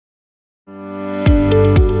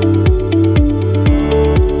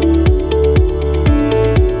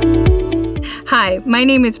Hi, my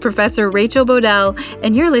name is Professor Rachel Bodell,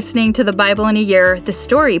 and you're listening to the Bible in a Year, the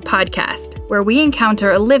Story podcast, where we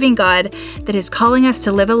encounter a living God that is calling us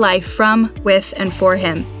to live a life from, with, and for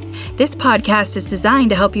Him. This podcast is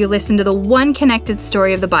designed to help you listen to the one connected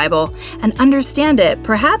story of the Bible and understand it,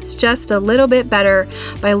 perhaps just a little bit better,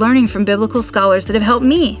 by learning from biblical scholars that have helped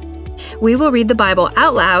me. We will read the Bible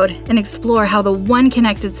out loud and explore how the one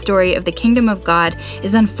connected story of the kingdom of God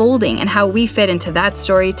is unfolding and how we fit into that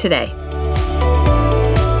story today.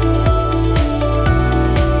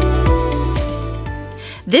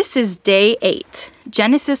 This is day 8,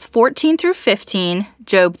 Genesis 14 through 15,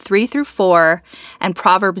 Job 3 through 4, and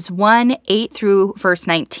Proverbs 1, 8 through verse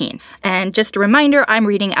 19. And just a reminder, I'm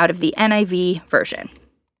reading out of the NIV version.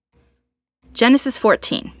 Genesis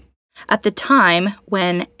 14. At the time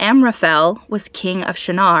when Amraphel was king of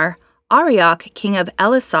Shinar, Arioch, king of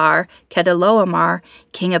Elasar, Chedorlaomer,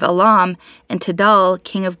 king of Elam, and Tidal,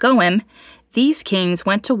 king of Goim, these kings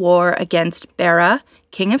went to war against Bera,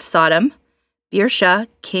 king of Sodom, Birsha,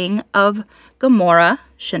 king of Gomorrah,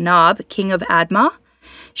 Shinab, king of Admah,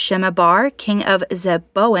 Shemeber, king of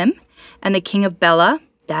Zeboim, and the king of Bela,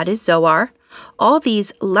 that is Zoar. All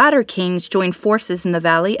these latter kings joined forces in the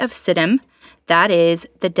valley of Siddim, that is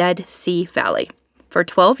the Dead Sea Valley. For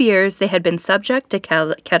 12 years they had been subject to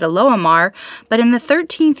Chedorlaomer, but in the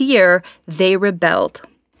 13th year they rebelled.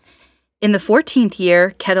 In the 14th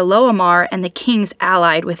year, Chedorlaomer and the kings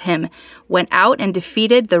allied with him went out and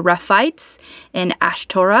defeated the Rephites in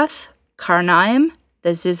Ashtaroth, Karnaim,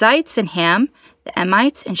 the Zuzites in Ham, the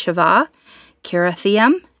Emites in Shavah,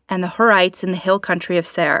 Kirithaim, and the Horites in the hill country of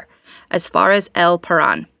Seir, as far as El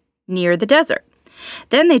Paran, near the desert.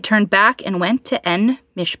 Then they turned back and went to En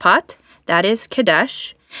Mishpat, that is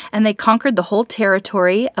Kadesh, and they conquered the whole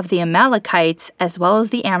territory of the Amalekites as well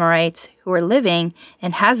as the Amorites who were living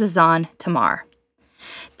in Hazazon Tamar.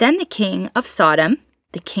 Then the king of Sodom,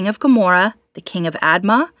 the king of Gomorrah, the king of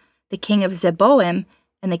Admah, the king of Zeboim,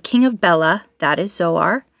 and the king of Bela, that is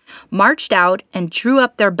Zoar, marched out and drew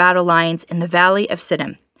up their battle lines in the valley of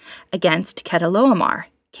Siddim against Chedorlaomer,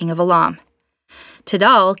 king of Elam,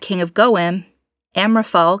 Tidal, king of Goim,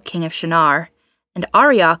 Amraphel, king of Shinar, and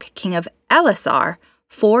Arioch, king of Elasar,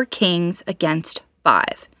 4 kings against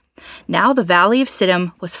 5. Now the valley of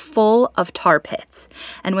Siddim was full of tar pits,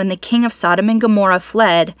 and when the king of Sodom and Gomorrah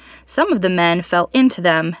fled, some of the men fell into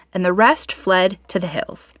them, and the rest fled to the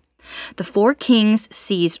hills. The 4 kings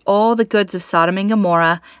seized all the goods of Sodom and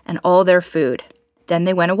Gomorrah and all their food. Then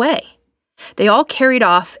they went away. They all carried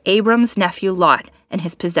off Abram's nephew Lot and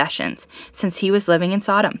his possessions, since he was living in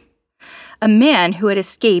Sodom. A man who had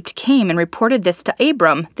escaped came and reported this to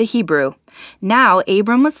Abram, the Hebrew. Now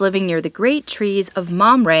Abram was living near the great trees of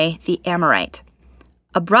Mamre the Amorite.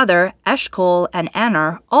 A brother, Eshcol, and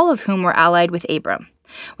Aner, all of whom were allied with Abram.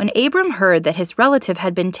 When Abram heard that his relative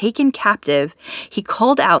had been taken captive, he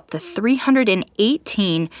called out the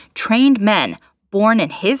 318 trained men born in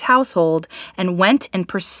his household and went in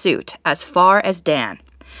pursuit as far as Dan.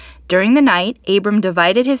 During the night, Abram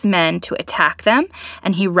divided his men to attack them,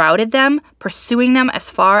 and he routed them, pursuing them as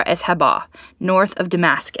far as Habah, north of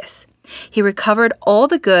Damascus. He recovered all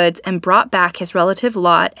the goods and brought back his relative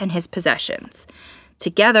Lot and his possessions,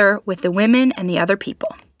 together with the women and the other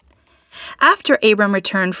people. After Abram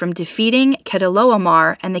returned from defeating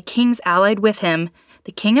Chedorlaomer and the kings allied with him,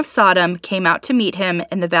 the king of Sodom came out to meet him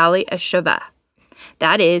in the valley of Shaveh,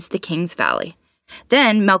 that is the king's valley.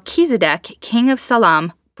 Then Melchizedek, king of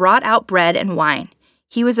Salem, brought out bread and wine.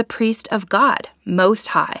 He was a priest of God, Most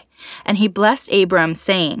High, and he blessed Abram,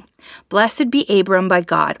 saying, "Blessed be Abram by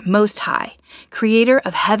God, Most High, creator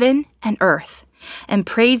of heaven and earth, and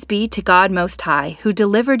praise be to God Most High, who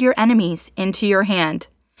delivered your enemies into your hand."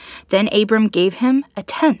 Then Abram gave him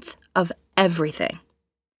 1/10 of everything.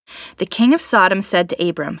 The king of Sodom said to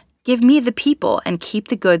Abram, "Give me the people and keep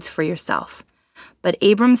the goods for yourself." But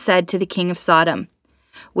Abram said to the king of Sodom,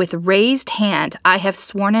 "With raised hand I have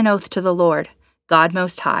sworn an oath to the Lord, God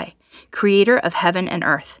Most High, creator of heaven and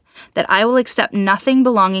earth, that I will accept nothing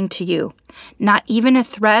belonging to you, not even a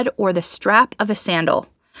thread or the strap of a sandal,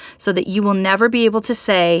 so that you will never be able to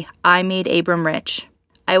say, 'I made Abram rich.'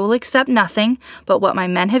 I will accept nothing but what my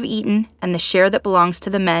men have eaten and the share that belongs to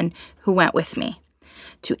the men who went with me.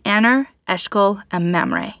 To Aner, Eshcol, and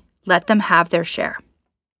Mamre, let them have their share."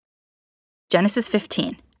 Genesis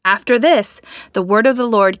 15. After this, the word of the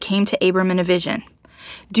Lord came to Abram in a vision.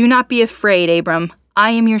 "Do not be afraid, Abram.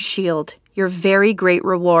 I am your shield, your very great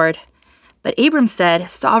reward." But Abram said,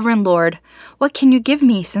 "Sovereign Lord, what can you give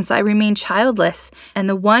me since I remain childless, and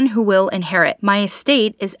the one who will inherit my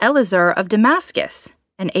estate is Eliezer of Damascus?"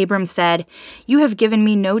 And Abram said, "You have given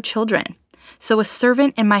me no children, so a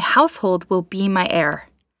servant in my household will be my heir."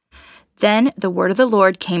 Then the word of the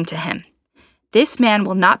Lord came to him. "This man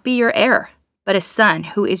will not be your heir, but a son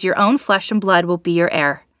who is your own flesh and blood will be your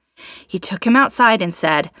heir." He took him outside and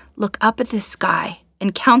said, "Look up at the sky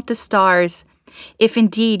and count the stars, if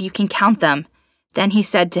indeed you can count them." Then he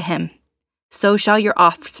said to him, "So shall your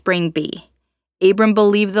offspring be." Abram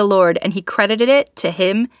believed the Lord, and he credited it to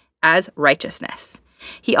him as righteousness.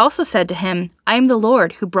 He also said to him, "I am the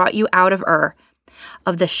Lord who brought you out of Ur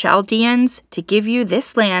of the Chaldeans to give you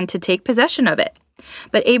this land to take possession of it."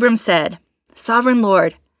 But Abram said, "Sovereign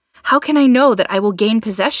Lord, how can I know that I will gain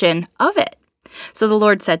possession of it?" So the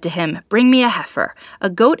Lord said to him, "Bring me a heifer, a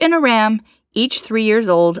goat and a ram, each 3 years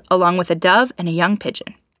old, along with a dove and a young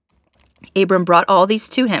pigeon." Abram brought all these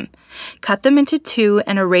to him, cut them into two,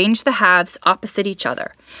 and arranged the halves opposite each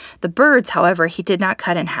other. The birds, however, he did not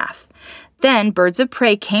cut in half. Then birds of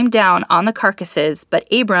prey came down on the carcasses, but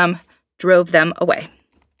Abram drove them away.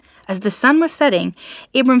 As the sun was setting,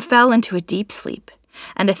 Abram fell into a deep sleep,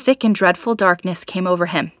 and a thick and dreadful darkness came over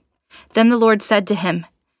him. Then the Lord said to him,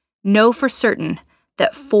 "Know for certain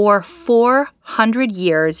that for 400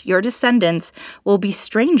 years your descendants will be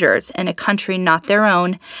strangers in a country not their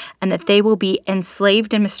own, and that they will be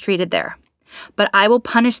enslaved and mistreated there. But I will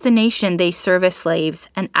punish the nation they serve as slaves,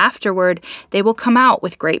 and afterward they will come out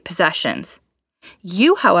with great possessions.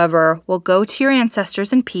 You, however, will go to your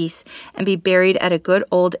ancestors in peace and be buried at a good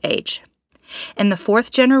old age. In the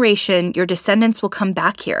 4th generation your descendants will come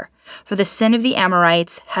back here, for the sin of the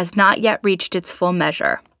Amorites has not yet reached its full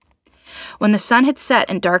measure." When the sun had set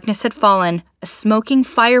and darkness had fallen, a smoking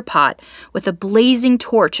firepot with a blazing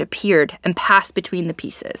torch appeared and passed between the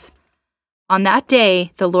pieces. On that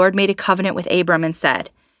day the Lord made a covenant with Abram and said,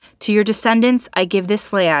 "To your descendants I give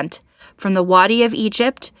this land, from the Wadi of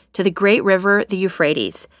Egypt to the great river the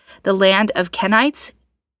Euphrates, the land of Kenites,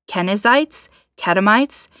 Kenizzites,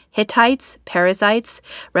 Kedemites, Hittites, Perizzites,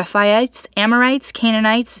 Rephaites, Amorites,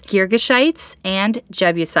 Canaanites, Girgashites, and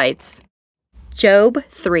Jebusites." Job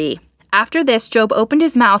 3. After this, Job opened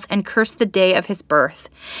his mouth and cursed the day of his birth.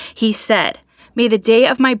 He said, "May the day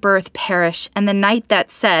of my birth perish, and the night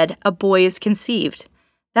that said, a boy is conceived.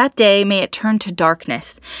 That day may it turn to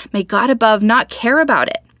darkness. May God above not care about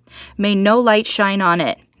it. May no light shine on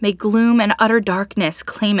it. May gloom and utter darkness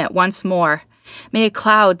claim it once more. May a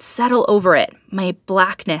cloud settle over it. May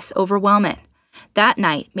blackness overwhelm it. That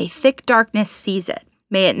night may thick darkness seize it.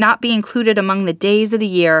 May it not be included among the days of the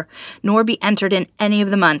year, nor be entered in any of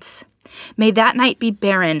the months. May that night be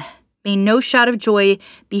barren. May no shout of joy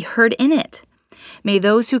be heard in it. May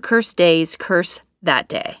those who curse days curse that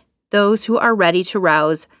day, those who are ready to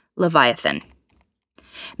rouse Leviathan.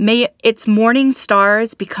 May its morning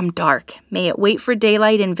stars become dark. May it wait for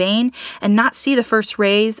daylight in vain and not see the first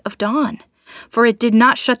rays of dawn. For it did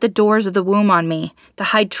not shut the doors of the womb on me to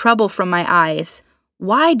hide trouble from my eyes.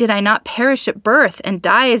 Why did I not perish at birth and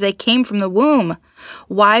die as I came from the womb?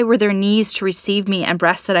 Why were there knees to receive me and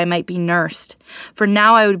breasts that I might be nursed? For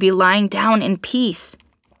now I would be lying down in peace.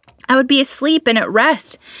 I would be asleep and at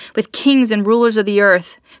rest with kings and rulers of the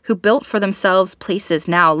earth, who built for themselves places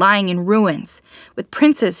now lying in ruins, with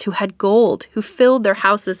princes who had gold, who filled their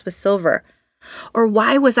houses with silver. Or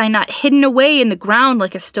why was I not hidden away in the ground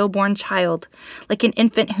like a stillborn child, like an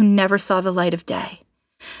infant who never saw the light of day?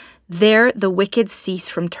 There the wicked cease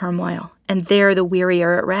from turmoil, and there the weary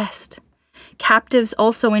are at rest. Captives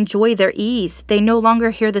also enjoy their ease. They no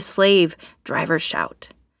longer hear the slave drivers shout.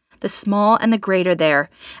 The small and the great are there,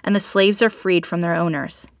 and the slaves are freed from their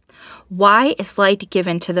owners. Why is light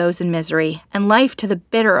given to those in misery, and life to the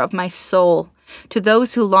bitter of my soul, to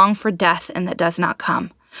those who long for death and that does not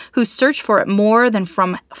come, who search for it more than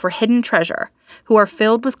for hidden treasure, who are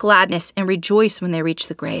filled with gladness and rejoice when they reach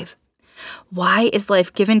the grave? Why is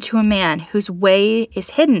life given to a man whose way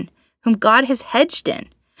is hidden, whom God has hedged in?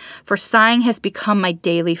 For sighing has become my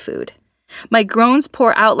daily food. My groans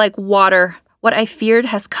pour out like water. What I feared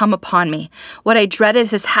has come upon me. What I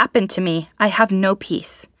dreaded has happened to me. I have no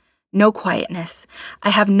peace, no quietness.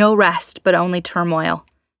 I have no rest, but only turmoil.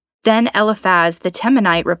 Then Eliphaz the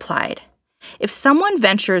Temanite replied, "If someone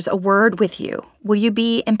ventures a word with you, will you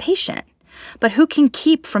be impatient? But who can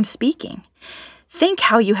keep from speaking? Think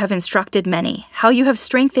how you have instructed many, how you have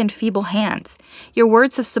strengthened feeble hands. Your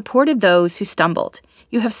words have supported those who stumbled.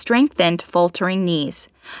 You have strengthened faltering knees.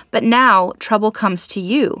 But now trouble comes to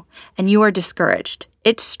you, and you are discouraged.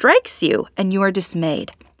 It strikes you, and you are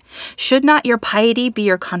dismayed. Should not your piety be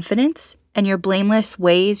your confidence, and your blameless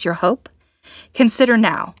ways your hope? Consider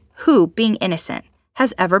now, who, being innocent,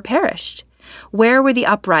 has ever perished? Where were the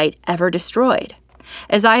upright ever destroyed?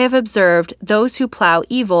 As I have observed, those who plow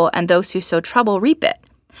evil and those who sow trouble reap it.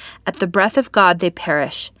 At the breath of God they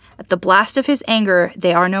perish. At the blast of his anger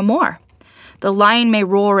they are no more. The lion may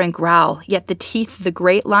roar and growl, yet the teeth of the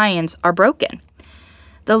great lions are broken.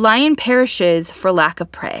 The lion perishes for lack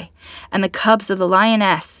of prey, and the cubs of the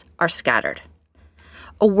lioness are scattered.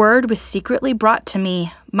 A word was secretly brought to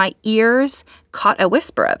me. My ears caught a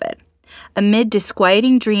whisper of it. Amid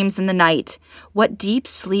disquieting dreams in the night, what deep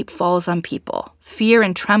sleep falls on people. Fear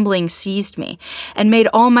and trembling seized me and made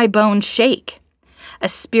all my bones shake. A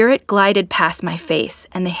spirit glided past my face,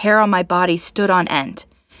 and the hair on my body stood on end.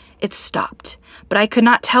 It stopped, but I could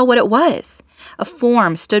not tell what it was. A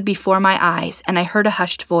form stood before my eyes, and I heard a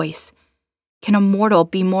hushed voice. Can a mortal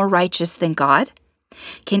be more righteous than God?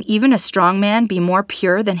 Can even a strong man be more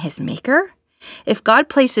pure than his Maker? If God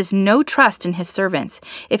places no trust in his servants,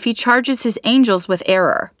 if he charges his angels with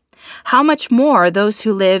error, how much more those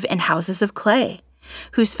who live in houses of clay,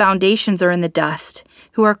 whose foundations are in the dust,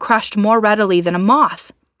 who are crushed more readily than a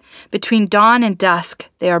moth? Between dawn and dusk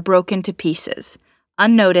they are broken to pieces.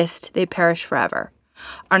 Unnoticed, they perish forever.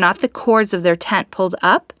 Are not the cords of their tent pulled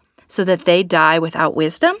up so that they die without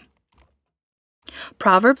wisdom?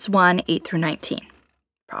 Proverbs 1, 8 through 19.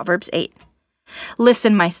 Proverbs 8.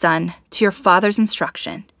 Listen, my son, to your father's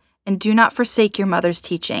instruction, and do not forsake your mother's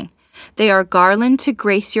teaching. They are a garland to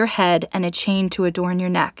grace your head and a chain to adorn your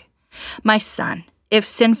neck. My son, if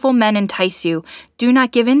sinful men entice you, do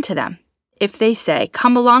not give in to them. If they say,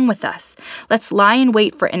 come along with us, let's lie in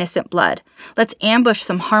wait for innocent blood. Let's ambush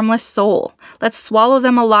some harmless soul. Let's swallow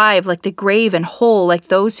them alive like the grave and whole like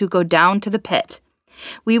those who go down to the pit.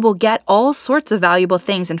 We will get all sorts of valuable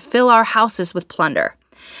things and fill our houses with plunder.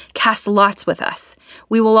 Cast lots with us.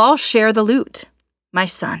 We will all share the loot. My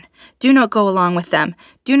son, do not go along with them.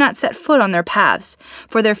 Do not set foot on their paths,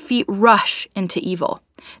 for their feet rush into evil.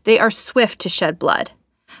 They are swift to shed blood.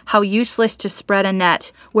 How useless to spread a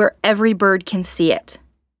net where every bird can see it.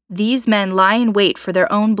 These men lie in wait for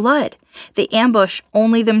their own blood. They ambush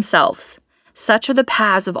only themselves. Such are the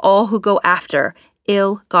paths of all who go after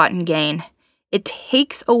ill-gotten gain. It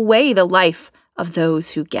takes away the life of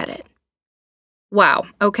those who get it. Wow,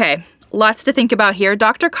 okay. Lots to think about here.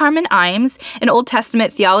 Dr. Carmen Imes, an Old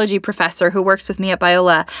Testament theology professor who works with me at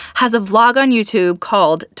Biola, has a vlog on YouTube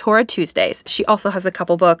called Torah Tuesdays. She also has a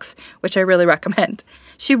couple books, which I really recommend.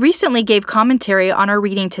 She recently gave commentary on our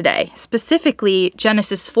reading today, specifically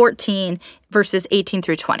Genesis 14, verses 18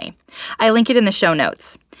 through 20. I link it in the show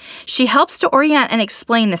notes. She helps to orient and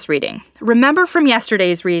explain this reading. Remember from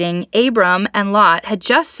yesterday's reading, Abram and Lot had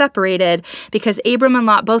just separated because Abram and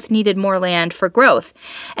Lot both needed more land for growth.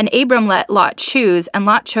 And Abram let Lot choose, and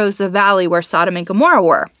Lot chose the valley where Sodom and Gomorrah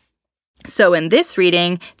were. So in this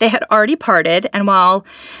reading, they had already parted, and while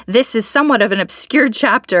this is somewhat of an obscure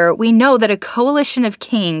chapter, we know that a coalition of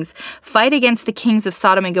kings fight against the kings of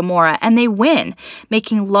Sodom and Gomorrah, and they win,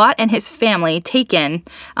 making Lot and his family taken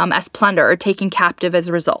as plunder or taken captive as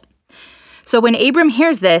a result. So when Abram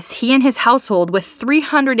hears this, he and his household with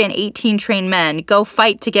 318 trained men go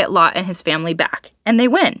fight to get Lot and his family back, and they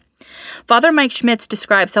win. Father Mike Schmitz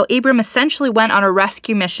describes how Abram essentially went on a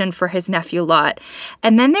rescue mission for his nephew Lot.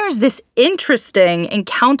 And then there's this interesting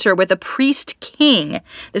encounter with a priest king.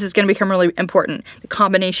 This is going to become really important. The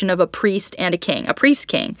combination of a priest and a king, a priest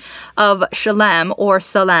king of Shalem or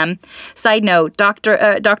Salem. Side note,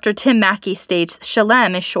 Dr. Tim Mackey states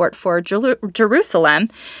Shalem is short for Jerusalem,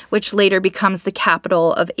 which later becomes the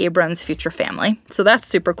capital of Abram's future family. So that's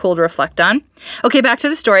super cool to reflect on. Okay, back to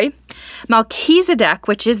the story. Melchizedek,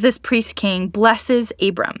 which is this priest king, blesses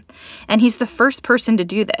Abram, and he's the first person to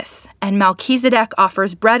do this. And Melchizedek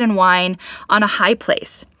offers bread and wine on a high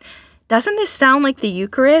place. Doesn't this sound like the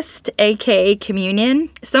Eucharist, aka communion?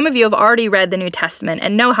 Some of you have already read the New Testament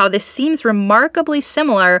and know how this seems remarkably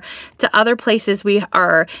similar to other places we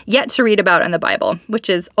are yet to read about in the Bible, which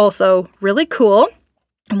is also really cool.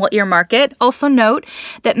 And we'll earmark it. Also note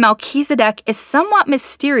that Melchizedek is somewhat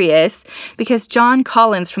mysterious because John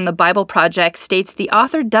Collins from the Bible Project states the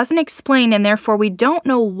author doesn't explain and therefore we don't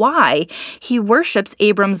know why he worships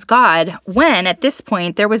Abram's God when, at this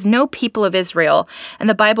point, there was no people of Israel and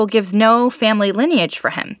the Bible gives no family lineage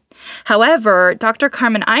for him. However, Dr.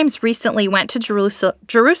 Carmen Imes recently went to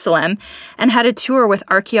Jerusalem and had a tour with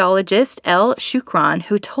archaeologist El Shukran,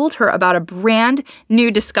 who told her about a brand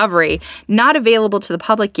new discovery, not available to the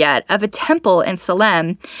public yet, of a temple in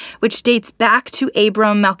Salem, which dates back to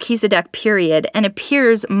Abram-Melchizedek period and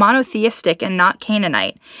appears monotheistic and not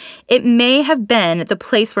Canaanite. It may have been the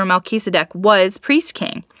place where Melchizedek was priest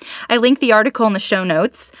king. I linked the article in the show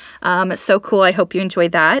notes. So cool. I hope you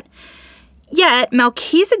enjoyed that. Yet,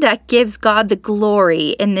 Melchizedek gives God the glory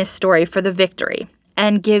in this story for the victory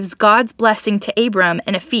and gives God's blessing to Abram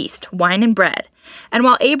in a feast, wine and bread. And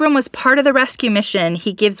while Abram was part of the rescue mission,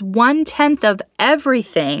 he gives 1/10 of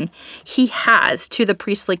everything he has to the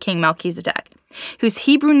priestly king Melchizedek, whose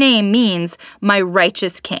Hebrew name means my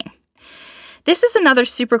righteous king. This is another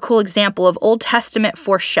super cool example of Old Testament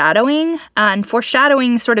foreshadowing, and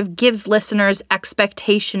foreshadowing sort of gives listeners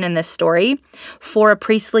expectation in this story for a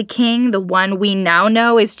priestly king, the one we now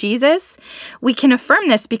know is Jesus. We can affirm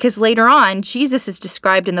this because later on, Jesus is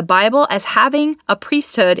described in the Bible as having a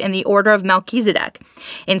priesthood in the order of Melchizedek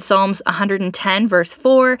in Psalms 110, verse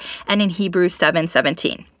 4, and in Hebrews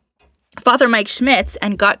 7:17. Father Mike Schmitz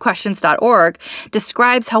and GotQuestions.org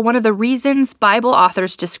describes how one of the reasons Bible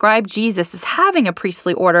authors describe Jesus as having a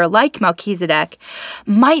priestly order like Melchizedek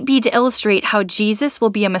might be to illustrate how Jesus will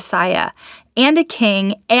be a Messiah and a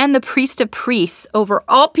king and the priest of priests over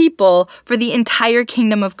all people for the entire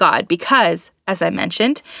kingdom of God because, as I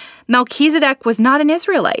mentioned, Melchizedek was not an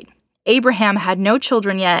Israelite. Abraham had no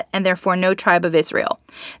children yet and therefore no tribe of Israel.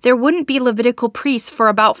 There wouldn't be Levitical priests for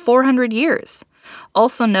about 400 years.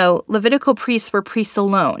 Also note, Levitical priests were priests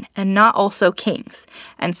alone and not also kings,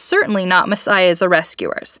 and certainly not messiahs or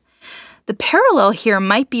rescuers. The parallel here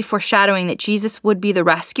might be foreshadowing that Jesus would be the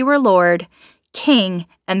rescuer, Lord, king,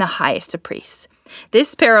 and the highest of priests.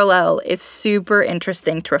 This parallel is super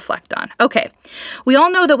interesting to reflect on. Okay, we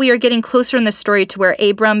all know that we are getting closer in the story to where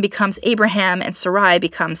Abram becomes Abraham and Sarai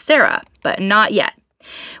becomes Sarah, but not yet.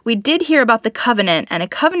 We did hear about the covenant, and a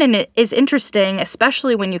covenant is interesting,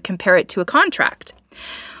 especially when you compare it to a contract.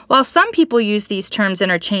 While some people use these terms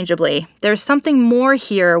interchangeably, there's something more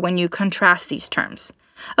here when you contrast these terms.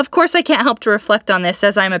 Of course, I can't help to reflect on this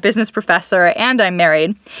as I'm a business professor and I'm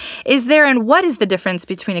married. Is there and what is the difference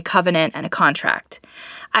between a covenant and a contract?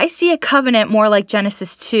 I see a covenant more like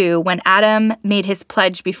Genesis 2 when Adam made his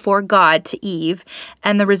pledge before God to Eve,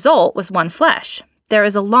 and the result was one flesh. There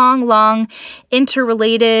is a long,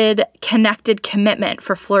 interrelated, connected commitment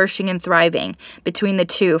for flourishing and thriving between the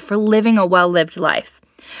two, for living a well-lived life.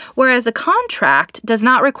 Whereas a contract does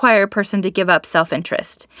not require a person to give up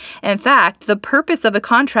self-interest. In fact, the purpose of a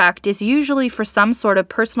contract is usually for some sort of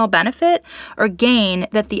personal benefit or gain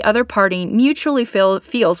that the other party mutually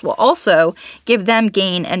feels will also give them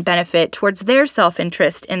gain and benefit towards their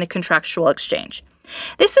self-interest in the contractual exchange.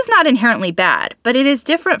 This is not inherently bad, but it is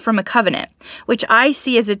different from a covenant, which I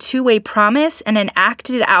see as a two-way promise and an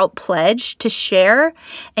acted-out pledge to share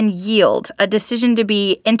and yield, a decision to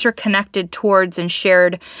be interconnected towards and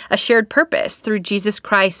a shared purpose through Jesus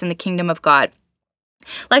Christ and the kingdom of God.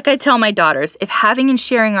 Like I tell my daughters, if having and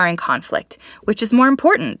sharing are in conflict, which is more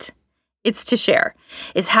important? It's to share.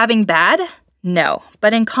 Is having bad? No.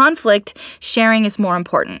 But in conflict, sharing is more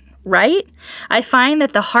important. Right? I find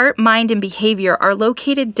that the heart, mind, and behavior are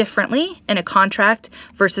located differently in a contract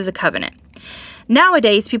versus a covenant.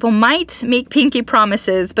 Nowadays, people might make pinky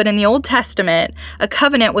promises, but in the Old Testament, a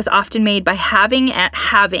covenant was often made by having,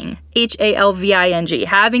 H-A-L-V-I-N-G,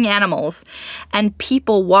 having animals and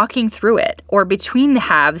people walking through it, or between the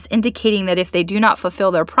halves, indicating that if they do not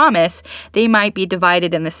fulfill their promise, they might be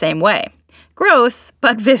divided in the same way. Gross,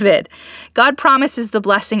 but vivid. God promises the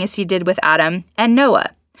blessing as he did with Adam and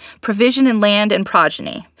Noah. Provision in land and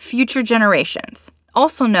progeny, future generations.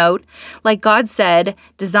 Also note, like God said,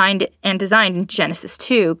 designed in Genesis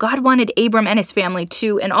 2, God wanted Abram and his family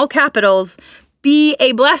to, in all capitals, be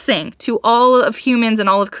a blessing to all of humans and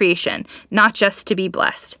all of creation, not just to be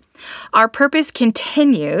blessed. Our purpose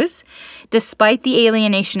continues despite the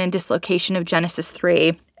alienation and dislocation of Genesis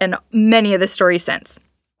 3 and many of the stories since.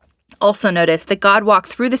 Also notice that God walked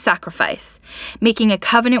through the sacrifice, making a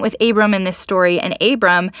covenant with Abram in this story, and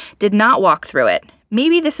Abram did not walk through it.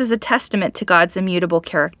 Maybe this is a testament to God's immutable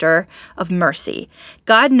character of mercy.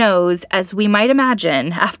 God knows, as we might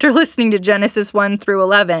imagine, after listening to Genesis 1 through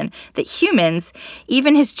 11, that humans,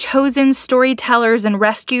 even his chosen storytellers and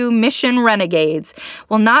rescue mission renegades,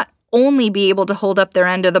 will not only be able to hold up their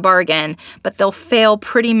end of the bargain, but they'll fail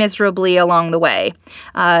pretty miserably along the way.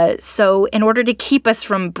 So in order to keep us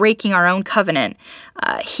from breaking our own covenant,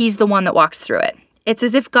 he's the one that walks through it. It's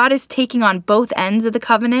as if God is taking on both ends of the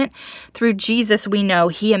covenant. Through Jesus, we know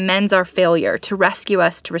he amends our failure to rescue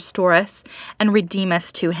us, to restore us, and redeem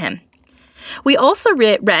us to him. We also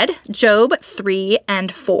read Job 3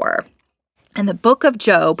 and 4. And the book of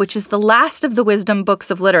Job, which is the last of the wisdom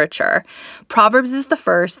books of literature, Proverbs is the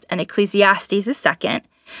first and Ecclesiastes is second.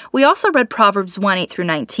 We also read Proverbs 1, 8 through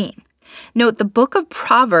 19. Note, the book of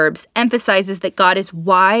Proverbs emphasizes that God is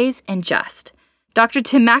wise and just. Dr.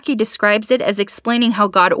 Tim Mackie describes it as explaining how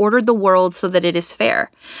God ordered the world so that it is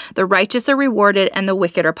fair. The righteous are rewarded and the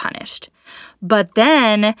wicked are punished. But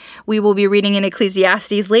then we will be reading in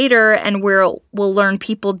Ecclesiastes later, and we'll learn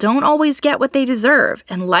people don't always get what they deserve,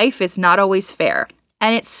 and life is not always fair.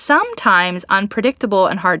 And it's sometimes unpredictable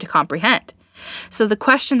and hard to comprehend. So the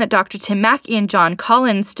question that Dr. Tim Mackie and John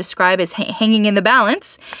Collins describe as hanging in the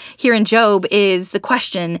balance here in Job is the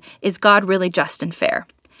question, is God really just and fair?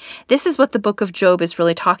 This is what the book of Job is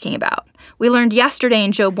really talking about. We learned yesterday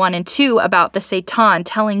in Job 1 and 2 about the Satan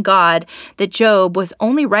telling God that Job was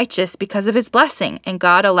only righteous because of his blessing, and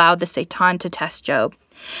God allowed the Satan to test Job.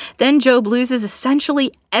 Then Job loses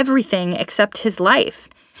essentially everything except his life.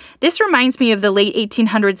 This reminds me of the late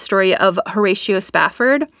 1800s story of Horatio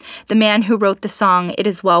Spafford, the man who wrote the song It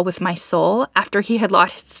Is Well With My Soul, after he had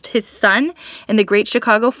lost his son in the Great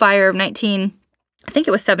Chicago Fire of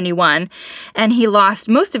 1971, and he lost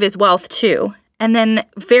most of his wealth too. And then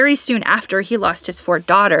very soon after, he lost his 4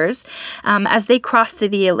 daughters as they crossed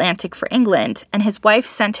the Atlantic for England, and his wife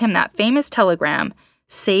sent him that famous telegram,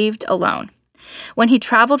 "Saved alone." When he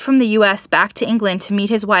traveled from the U.S. back to England to meet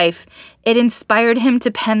his wife, it inspired him to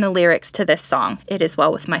pen the lyrics to this song, It Is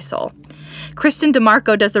Well With My Soul. Kristen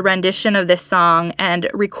DeMarco does a rendition of this song, and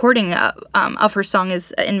recording of her song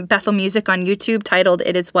is in Bethel Music on YouTube, titled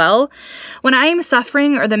It Is Well. When I am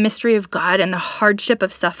suffering, or the mystery of God and the hardship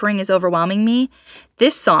of suffering is overwhelming me,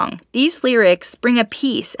 this song, these lyrics bring a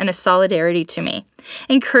peace and a solidarity to me,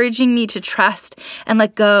 encouraging me to trust and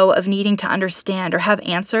let go of needing to understand or have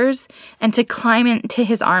answers, and to climb into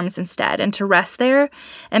his arms instead, and to rest there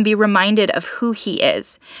and be reminded of who he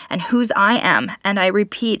is and whose I am. And I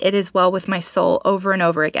repeat, it is well with my soul over and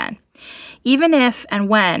over again. Even if and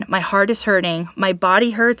when my heart is hurting, my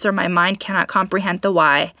body hurts, or my mind cannot comprehend the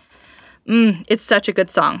why. It's such a good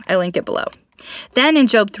song. I link it below. Then in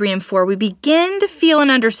Job 3 and 4, we begin to feel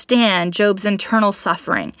and understand Job's internal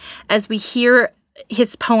suffering as we hear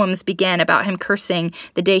his poems begin about him cursing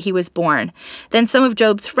the day he was born. Then some of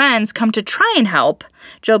Job's friends come to try and help.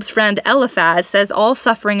 Job's friend Eliphaz says all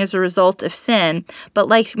suffering is a result of sin, but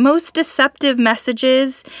like most deceptive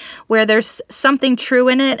messages where there's something true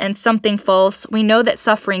in it and something false, we know that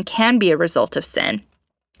suffering can be a result of sin,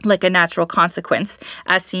 like a natural consequence,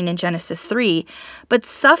 as seen in Genesis 3. But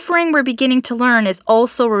suffering, we're beginning to learn, is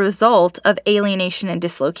also a result of alienation and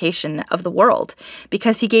dislocation of the world,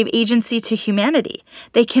 because he gave agency to humanity.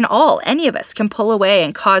 Any of us can pull away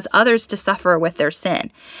and cause others to suffer with their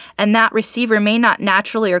sin, and that receiver may not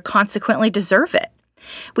naturally or consequently deserve it.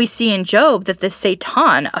 We see in Job that the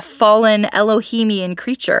Satan, a fallen Elohimian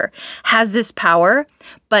creature, has this power,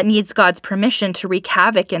 but needs God's permission to wreak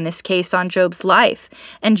havoc, in this case, on Job's life.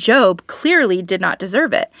 And Job clearly did not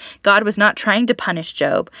deserve it. God was not trying to punish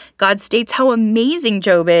Job. God states how amazing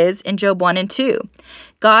Job is in Job 1 and 2.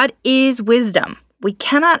 God is wisdom. We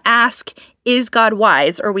cannot ask, is God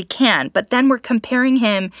wise? Or we can, but then we're comparing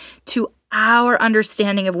him to our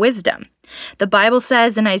understanding of wisdom. The Bible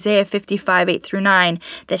says in Isaiah 55, 8 through 9,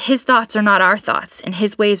 that his thoughts are not our thoughts, and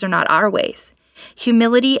his ways are not our ways.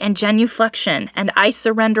 Humility and genuflection and I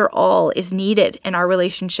surrender all is needed in our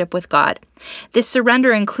relationship with God. This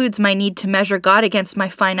surrender includes my need to measure God against my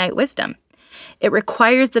finite wisdom. It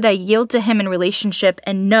requires that I yield to him in relationship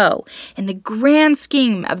and know, in the grand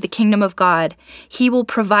scheme of the kingdom of God, he will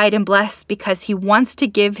provide and bless because he wants to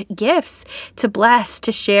give gifts, to bless,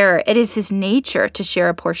 to share. It is his nature to share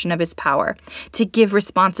a portion of his power, to give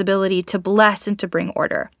responsibility, to bless, and to bring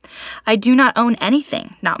order. I do not own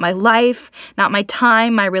anything, not my life, not my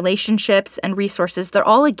time, my relationships, and resources. They're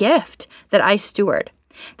all a gift that I steward.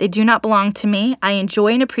 They do not belong to me. I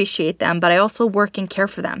enjoy and appreciate them, but I also work and care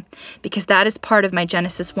for them because that is part of my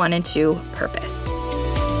Genesis 1 and 2 purpose.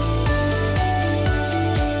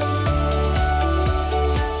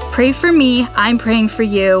 Pray for me. I'm praying for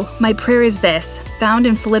you. My prayer is this, found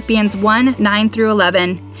in Philippians 1, 9 through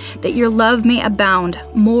 11, that your love may abound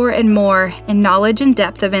more and more in knowledge and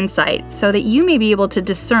depth of insight, so that you may be able to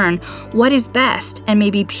discern what is best and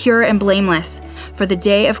may be pure and blameless for the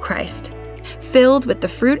day of Christ, filled with the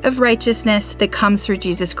fruit of righteousness that comes through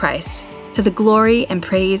Jesus Christ, to the glory and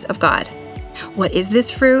praise of God. What is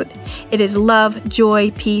this fruit? It is love,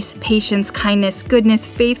 joy, peace, patience, kindness, goodness,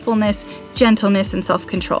 faithfulness, gentleness, and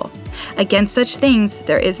self-control. Against such things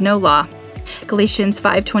there is no law. Galatians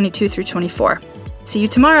 5:22 through 24. See you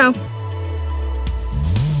tomorrow.